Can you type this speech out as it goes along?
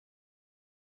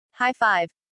High five.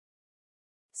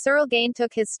 Cyril Gane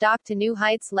took his stock to new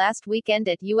heights last weekend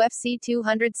at UFC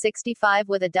 265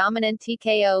 with a dominant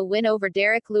TKO win over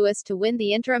Derek Lewis to win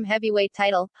the interim heavyweight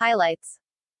title. Highlights.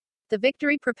 The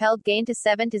victory propelled Gane to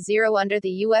 7-0 under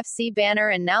the UFC banner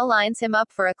and now lines him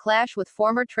up for a clash with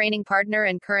former training partner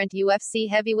and current UFC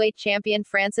heavyweight champion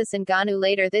Francis Ngannou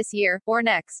later this year, or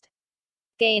next.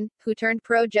 Gane, who turned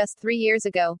pro just 3 years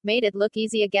ago, made it look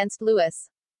easy against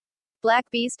Lewis. Black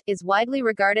Beast is widely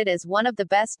regarded as one of the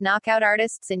best knockout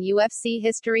artists in UFC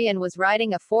history and was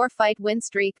riding a 4-fight win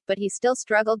streak, but he still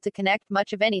struggled to connect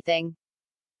much of anything.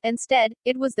 Instead,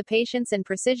 it was the patience and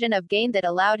precision of Gane that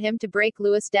allowed him to break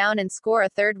Lewis down and score a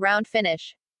third-round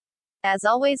finish. As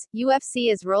always,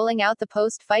 UFC is rolling out the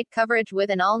post-fight coverage with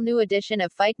an all-new edition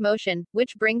of Fight Motion,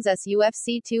 which brings us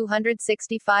UFC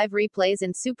 265 replays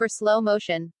in super slow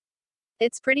motion.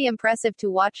 It's pretty impressive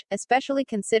to watch, especially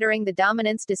considering the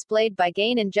dominance displayed by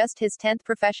Gane in just his 10th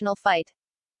professional fight.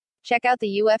 Check out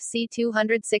the UFC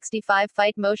 265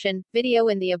 Fight Motion video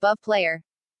in the above player.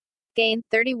 Gane,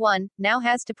 31, now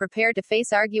has to prepare to face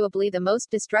arguably the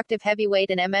most destructive heavyweight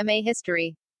in MMA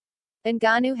history.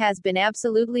 Ngannou has been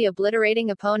absolutely obliterating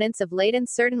opponents of late and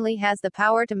certainly has the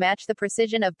power to match the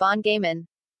precision of Bon Gaiman.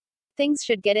 Things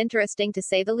should get interesting to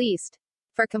say the least.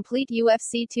 For complete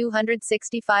UFC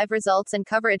 265 results and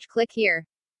coverage, click here.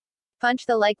 Punch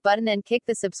the like button and kick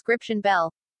the subscription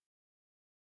bell.